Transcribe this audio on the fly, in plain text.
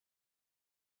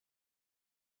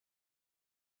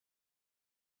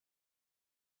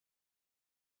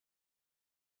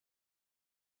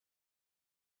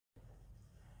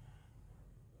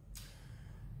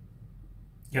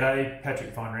G'day,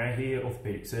 Patrick Weinrauch here,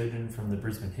 orthopaedic surgeon from the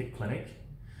Brisbane Hip Clinic.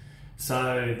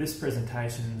 So this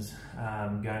presentation's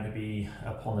going to be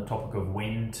upon the topic of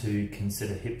when to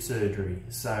consider hip surgery.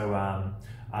 So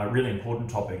a really important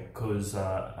topic because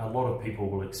a lot of people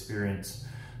will experience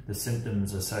the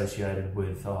symptoms associated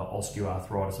with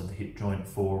osteoarthritis of the hip joint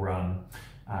for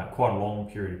quite a long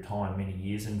period of time, many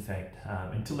years in fact,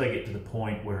 until they get to the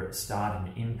point where it's starting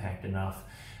to impact enough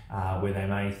where they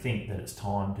may think that it's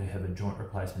time to have a joint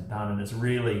replacement done, and it's a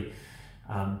really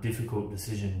difficult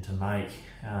decision to make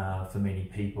for many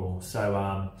people.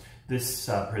 So this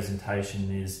presentation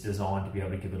is designed to be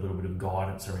able to give a little bit of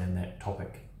guidance around that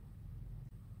topic.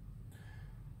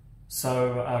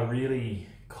 So a really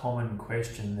common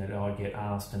question that I get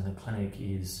asked in the clinic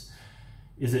is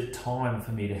it time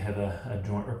for me to have a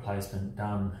joint replacement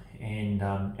done? And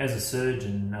as a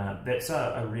surgeon, that's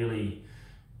a really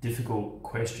difficult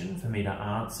question for me to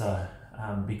answer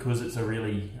because it's a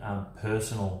really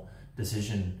personal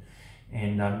decision,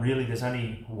 and really there's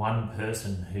only one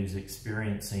person who's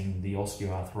experiencing the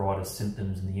osteoarthritis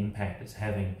symptoms and the impact it's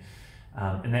having,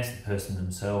 and that's the person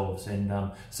themselves.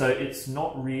 And so it's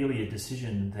not really a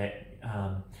decision that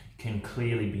can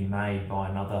clearly be made by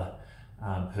another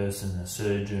person, a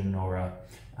surgeon or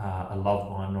a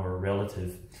loved one or a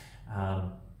relative.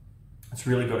 It's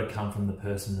really got to come from the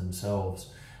person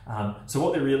themselves. So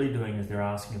what they're really doing is they're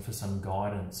asking for some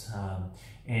guidance,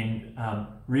 and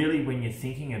really when you're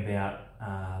thinking about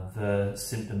the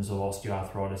symptoms of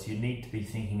osteoarthritis, you need to be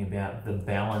thinking about the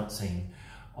balancing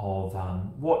of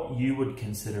what you would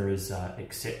consider as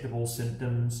acceptable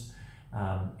symptoms,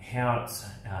 how it's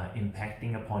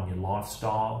impacting upon your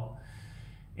lifestyle,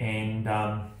 and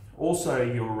also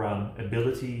your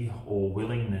ability or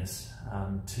willingness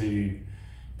to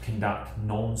conduct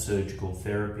non-surgical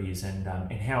therapies,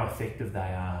 and how effective they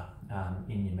are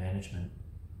in your management.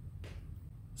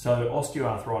 So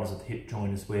osteoarthritis of the hip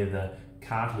joint is where the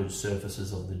cartilage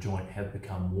surfaces of the joint have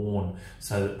become worn,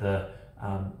 so that the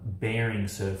bearing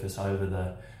surface over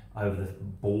the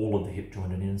ball of the hip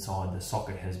joint and inside the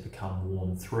socket has become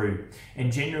worn through.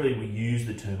 And generally we use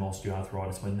the term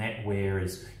osteoarthritis when that wear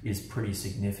is pretty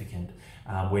significant,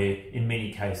 where in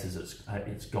many cases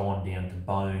it's gone down to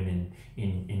bone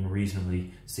in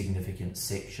reasonably significant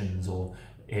sections or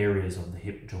areas of the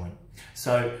hip joint.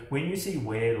 So when you see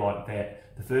wear like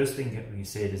that, the first thing that we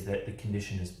said is that the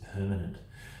condition is permanent.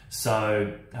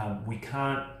 So we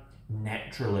can't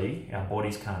naturally, our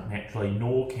bodies can't naturally,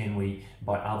 nor can we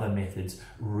by other methods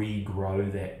regrow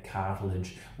that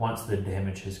cartilage once the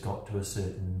damage has got to a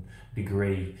certain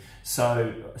degree.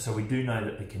 So we do know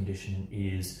that the condition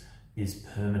is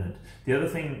permanent. The other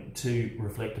thing to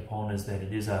reflect upon is that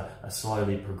it is a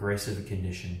slowly progressive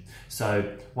condition.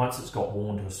 So once it's got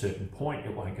worn to a certain point,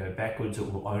 it won't go backwards,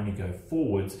 it will only go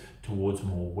forwards towards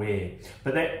more wear.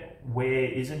 But that wear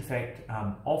is in fact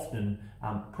often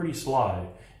pretty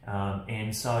slow.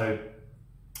 And so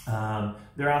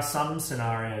there are some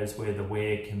scenarios where the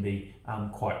wear can be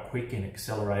quite quick and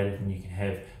accelerated, and you can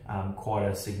have quite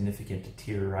a significant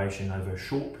deterioration over a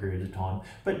short period of time.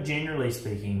 But generally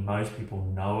speaking, most people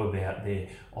know about their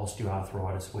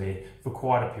osteoarthritis wear for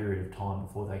quite a period of time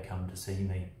before they come to see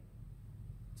me.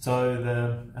 So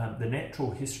the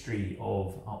natural history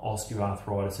of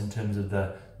osteoarthritis in terms of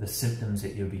the symptoms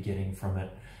that you'll be getting from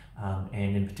it,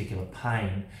 and in particular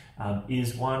pain,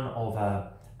 is one of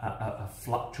a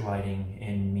fluctuating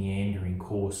and meandering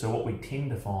course. So what we tend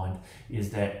to find is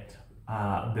that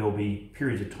there'll be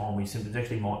periods of time where symptoms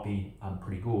actually might be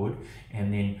pretty good,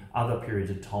 and then other periods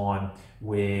of time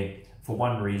where for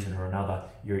one reason or another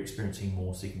you're experiencing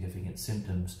more significant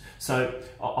symptoms. So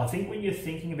I think when you're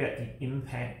thinking about the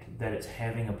impact that it's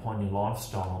having upon your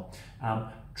lifestyle,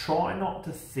 try not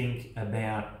to think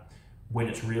about when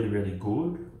it's really, really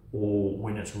good or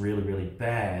when it's really, really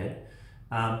bad.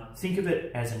 Think of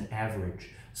it as an average.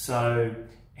 So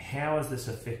how has this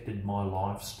affected my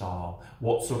lifestyle?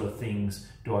 What sort of things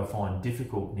do I find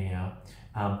difficult now?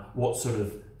 What sort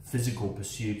of physical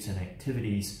pursuits and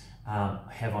activities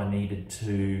have I needed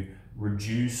to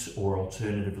reduce or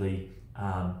alternatively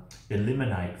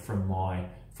eliminate from my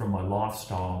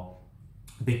lifestyle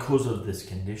because of this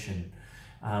condition?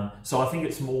 So I think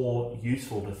it's more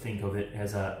useful to think of it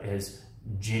as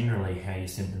generally how your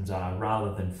symptoms are,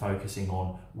 rather than focusing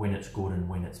on when it's good and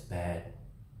when it's bad.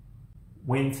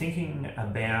 When thinking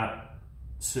about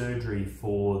surgery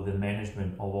for the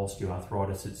management of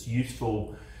osteoarthritis, it's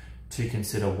useful to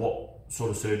consider what sort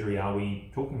of surgery are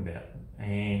we talking about.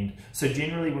 And so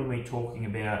generally when we're talking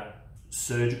about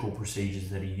surgical procedures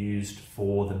that are used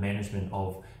for the management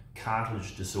of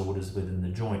cartilage disorders within the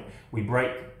joint, we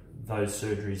break those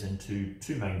surgeries into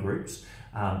two main groups.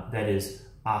 That is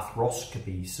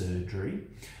arthroscopy surgery,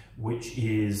 which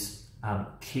is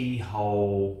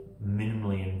keyhole,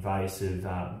 minimally invasive,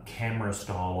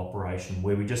 camera-style operation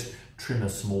where we just trim a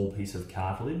small piece of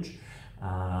cartilage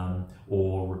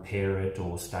or repair it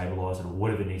or stabilise it or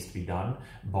whatever needs to be done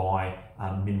by a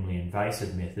minimally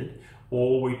invasive method.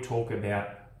 Or we talk about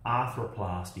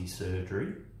arthroplasty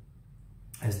surgery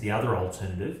as the other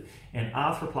alternative. And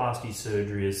arthroplasty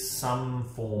surgery is some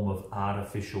form of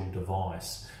artificial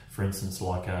device, for instance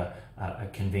like a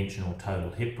conventional total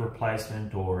hip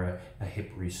replacement or a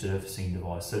hip resurfacing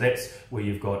device. So that's where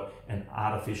you've got an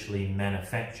artificially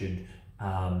manufactured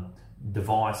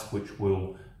device which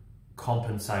will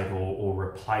compensate or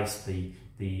replace the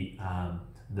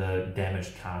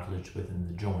damaged cartilage within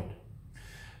the joint.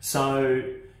 So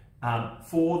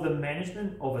for the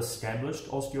management of established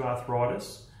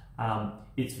osteoarthritis,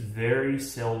 it's very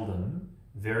seldom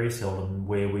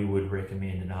where we would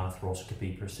recommend an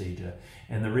arthroscopy procedure.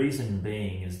 And the reason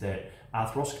being is that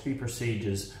arthroscopy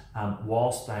procedures,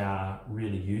 whilst they are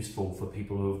really useful for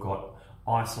people who have got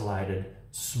isolated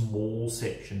small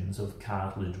sections of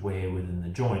cartilage wear within the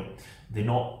joint, they're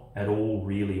not at all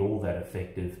really all that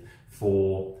effective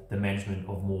for the management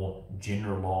of more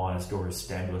generalized or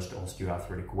established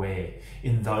osteoarthritic wear.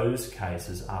 In those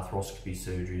cases, arthroscopy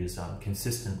surgery is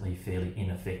consistently fairly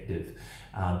ineffective.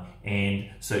 And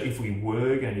so if we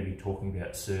were going to be talking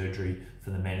about surgery for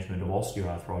the management of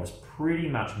osteoarthritis, pretty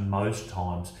much most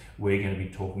times we're going to be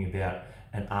talking about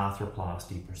an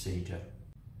arthroplasty procedure.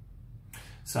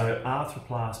 So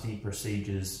arthroplasty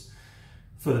procedures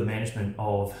for the management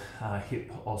of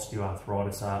hip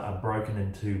osteoarthritis are broken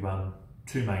into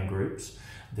two main groups.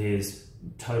 There's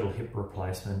total hip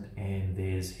replacement and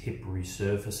there's hip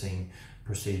resurfacing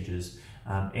procedures.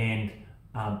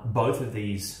 Both of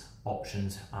these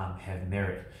options have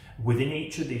merit. Within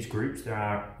each of these groups there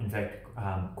are in fact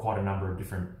quite a number of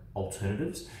different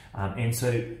alternatives.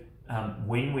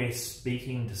 When we're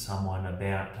speaking to someone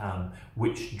about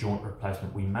which joint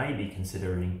replacement we may be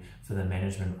considering for the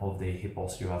management of their hip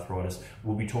osteoarthritis,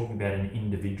 we'll be talking about an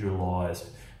individualised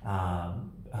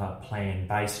plan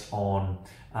based on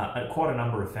quite a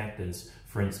number of factors.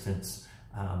 For instance,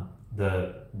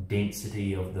 the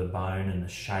density of the bone and the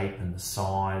shape and the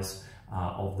size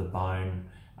of the bone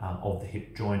of the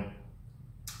hip joint,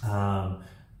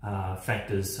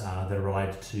 factors that are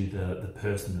related to the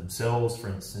person themselves, for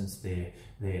instance their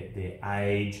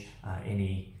age,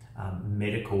 any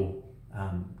medical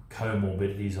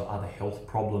comorbidities or other health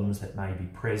problems that may be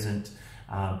present,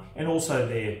 and also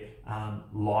their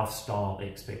lifestyle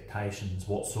expectations.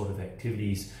 What sort of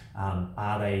activities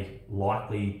are they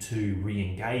likely to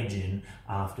re-engage in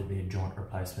after their joint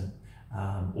replacement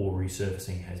or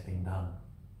resurfacing has been done.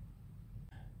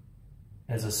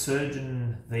 As a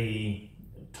surgeon, the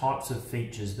types of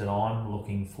features that I'm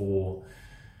looking for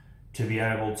to be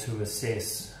able to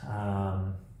assess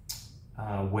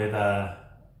whether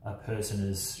a person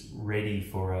is ready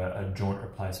for a joint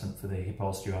replacement for their hip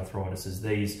osteoarthritis is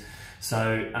these.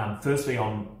 So firstly,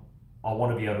 I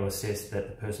want to be able to assess that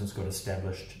the person's got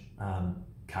established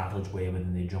cartilage wear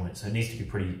within their joint, so it needs to be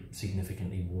pretty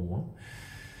significantly worn.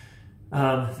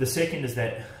 The second is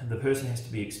that the person has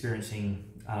to be experiencing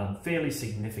fairly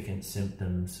significant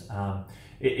symptoms.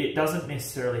 It doesn't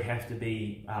necessarily have to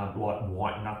be like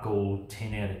white knuckle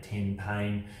 10 out of 10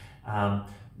 pain,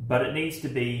 but it needs to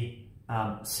be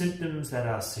symptoms that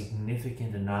are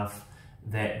significant enough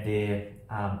that they're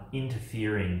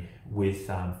interfering with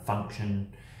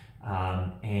function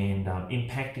and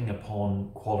impacting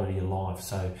upon quality of life,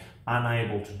 so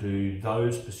unable to do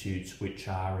those pursuits which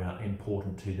are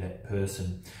important to that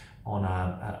person on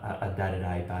a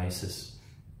day-to-day basis.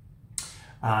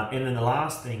 And then the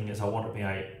last thing is I want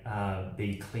to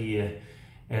be clear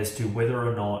as to whether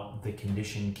or not the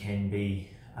condition can be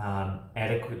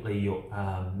adequately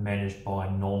managed by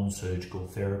non-surgical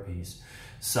therapies.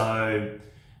 So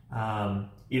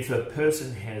if a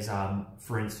person has,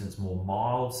 for instance, more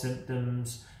mild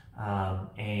symptoms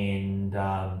and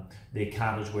their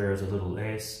cartilage wear is a little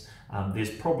less, there's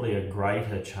probably a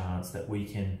greater chance that we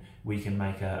can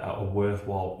make a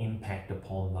worthwhile impact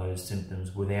upon those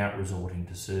symptoms without resorting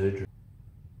to surgery.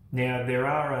 Now, there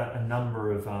are a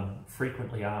number of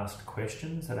frequently asked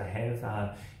questions that I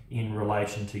have in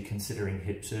relation to considering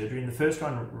hip surgery. And the first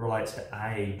one relates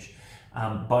to age,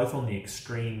 both on the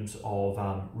extremes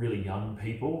of really young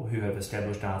people who have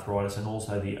established arthritis and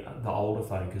also the older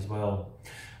folk as well.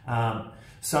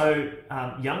 So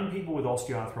young people with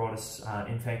osteoarthritis,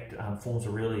 in fact, forms a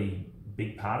really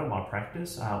big part of my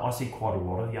practice. I see quite a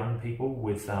lot of young people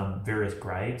with various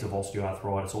grades of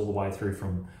osteoarthritis, all the way through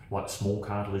from like small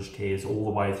cartilage tears all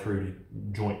the way through to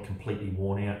joint completely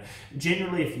worn out.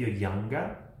 Generally, if you're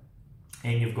younger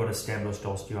and you've got established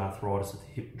osteoarthritis at the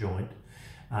hip joint,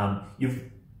 you've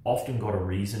often got a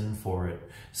reason for it.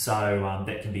 So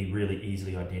that can be really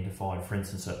easily identified. For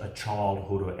instance, a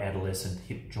childhood or adolescent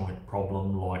hip joint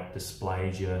problem like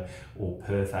dysplasia or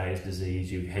Perthes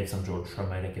disease. You've had some sort of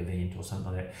traumatic event or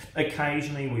something like that.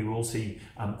 Occasionally we will see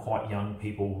quite young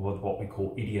people with what we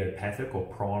call idiopathic or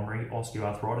primary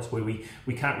osteoarthritis, where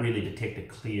we can't really detect a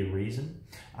clear reason,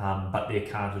 but their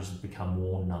cartilage has become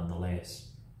worn nonetheless.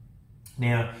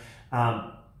 Now,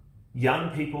 young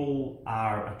people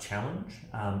are a challenge,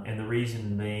 and the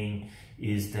reason being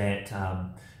is that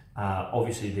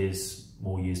obviously there's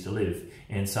more years to live,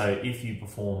 and so if you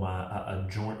perform a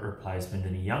joint replacement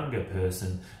in a younger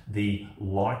person, the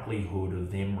likelihood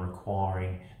of them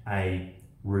requiring a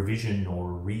revision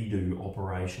or a redo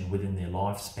operation within their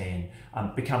lifespan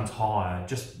becomes higher,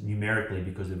 just numerically,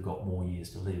 because they've got more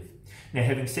years to live. Now,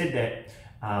 having said that,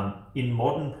 in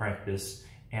modern practice,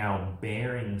 our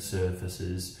bearing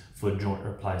surfaces for joint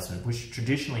replacement, which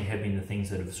traditionally have been the things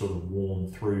that have sort of worn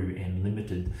through and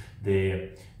limited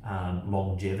their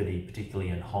longevity, particularly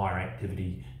in higher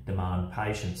activity demand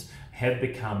patients, have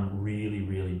become really,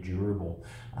 really durable.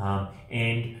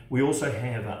 And we also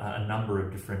have a number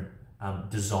of different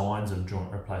designs of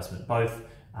joint replacement, both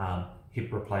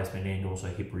hip replacement and also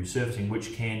hip resurfacing,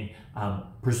 which can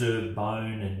preserve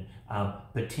bone and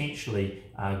potentially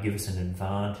give us an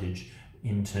advantage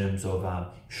in terms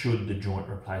of should the joint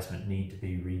replacement need to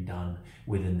be redone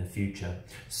within the future.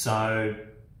 So,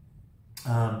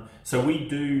 so we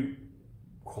do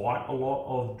quite a lot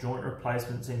of joint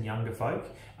replacements in younger folk.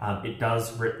 It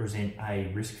does represent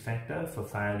a risk factor for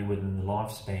failure within the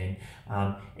lifespan.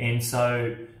 And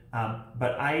so,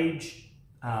 but age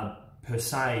per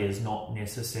se is not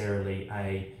necessarily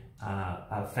a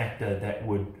factor that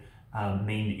would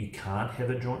mean that you can't have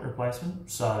a joint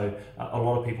replacement. So a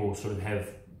lot of people sort of have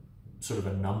sort of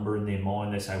a number in their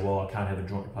mind. They say, well, I can't have a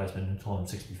joint replacement until I'm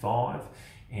 65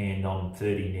 and I'm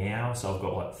 30 now, so I've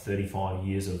got like 35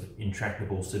 years of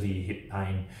intractable severe hip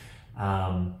pain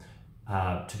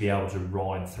to be able to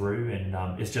ride through,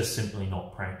 and it's just simply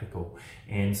not practical.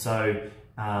 And so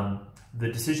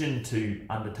the decision to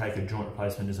undertake a joint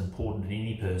replacement is important in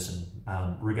any person,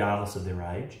 regardless of their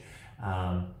age.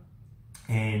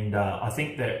 And I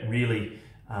think that really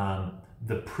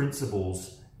the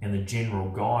principles and the general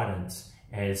guidance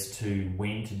as to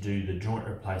when to do the joint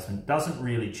replacement doesn't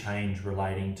really change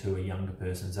relating to a younger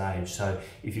person's age. So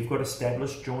if you've got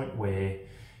established joint wear,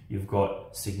 you've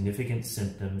got significant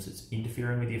symptoms, it's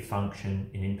interfering with your function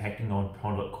and impacting on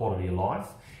quality of life,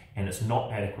 and it's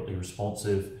not adequately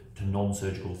responsive to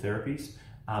non-surgical therapies,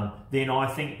 then I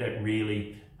think that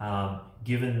really,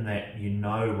 given that you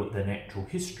know what the natural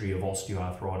history of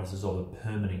osteoarthritis is, of a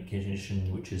permanent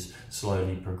condition which is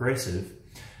slowly progressive,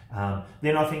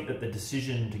 then I think that the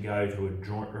decision to go to a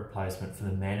joint replacement for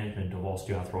the management of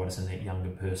osteoarthritis in that younger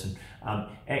person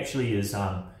actually is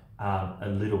a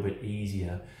little bit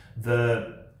easier.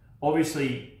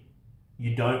 Obviously,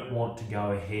 you don't want to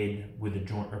go ahead with a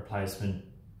joint replacement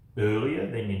earlier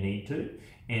than you need to,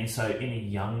 and so in a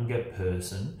younger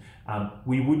person,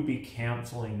 we would be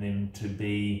counselling them to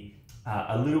be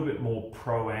a little bit more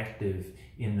proactive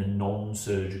in the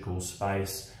non-surgical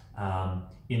space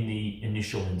in the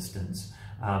initial instance,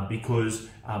 because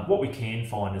what we can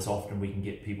find is often we can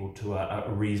get people to a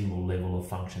reasonable level of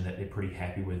function that they're pretty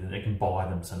happy with, and it can buy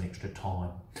them some extra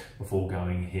time before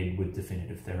going ahead with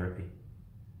definitive therapy.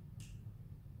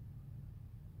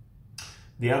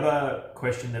 The other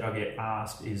question that I get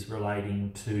asked is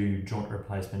relating to joint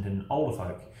replacement in older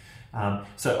folk.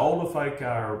 So older folk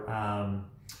are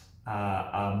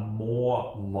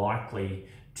more likely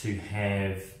to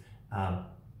have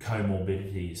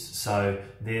comorbidities. So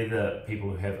they're the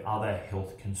people who have other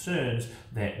health concerns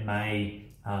that may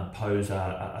pose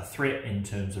a threat in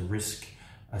terms of risk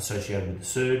associated with the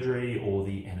surgery or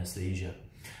the anesthesia.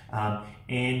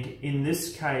 And in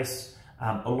this case,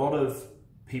 a lot of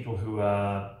people who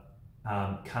are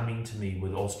coming to me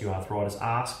with osteoarthritis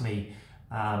ask me,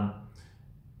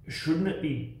 shouldn't it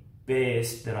be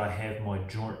best that I have my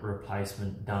joint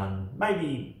replacement done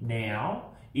maybe now,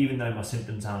 even though my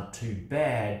symptoms aren't too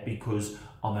bad, because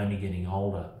I'm only getting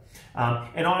older?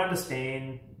 And I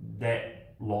understand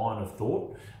that line of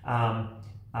thought.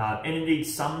 And indeed,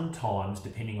 sometimes,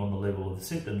 depending on the level of the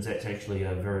symptoms, that's actually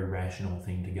a very rational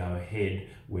thing to go ahead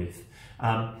with.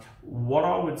 What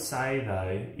I would say,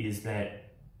 though, is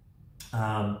that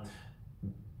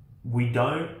we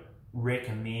don't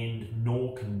recommend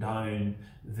nor condone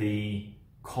the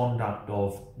conduct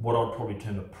of what I'd probably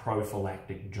term a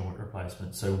prophylactic joint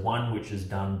replacement. So one which is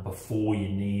done before you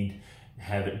need to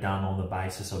have it done on the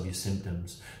basis of your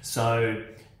symptoms. So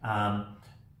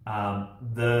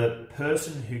the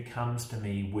person who comes to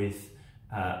me with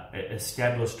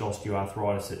established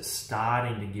osteoarthritis that's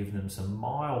starting to give them some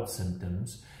mild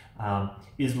symptoms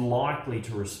is likely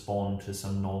to respond to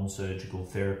some non-surgical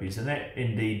therapies, and that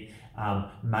indeed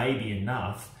may be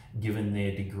enough given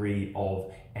their degree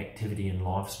of activity and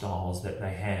lifestyles that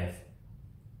they have,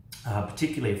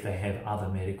 particularly if they have other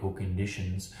medical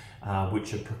conditions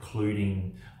which are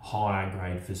precluding higher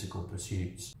grade physical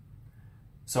pursuits.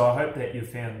 So I hope that you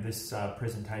found this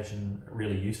presentation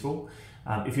really useful.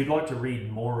 If you'd like to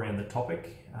read more around the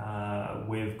topic,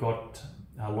 we've got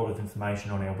a lot of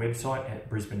information on our website at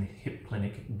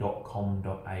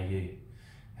brisbanehipclinic.com.au.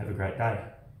 Have a great day.